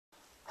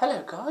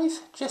Hello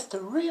guys, just a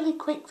really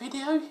quick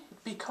video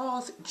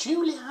because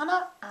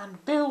Giuliana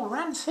and Bill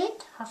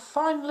Rancic have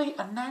finally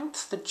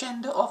announced the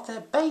gender of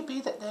their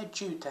baby that they're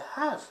due to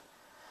have.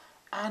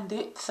 And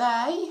it's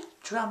a,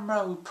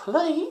 drumroll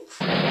please,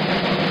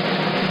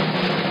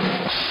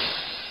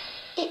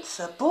 it's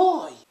a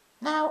boy.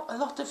 Now, a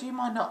lot of you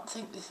might not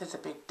think this is a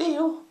big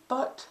deal,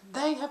 but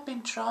they have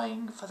been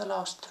trying for the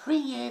last 3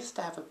 years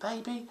to have a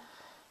baby.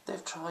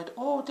 They've tried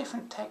all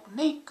different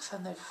techniques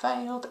and they've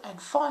failed,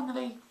 and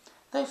finally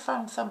they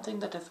found something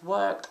that has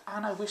worked,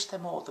 and I wish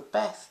them all the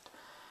best.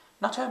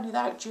 Not only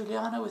that,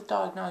 Giuliana was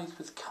diagnosed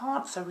with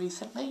cancer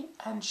recently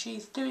and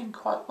she's doing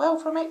quite well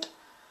from it,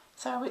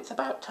 so it's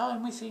about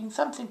time we're seeing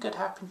something good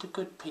happen to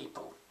good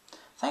people.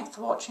 Thanks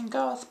for watching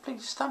guys,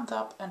 please thumbs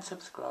up and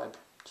subscribe.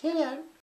 Cheerio!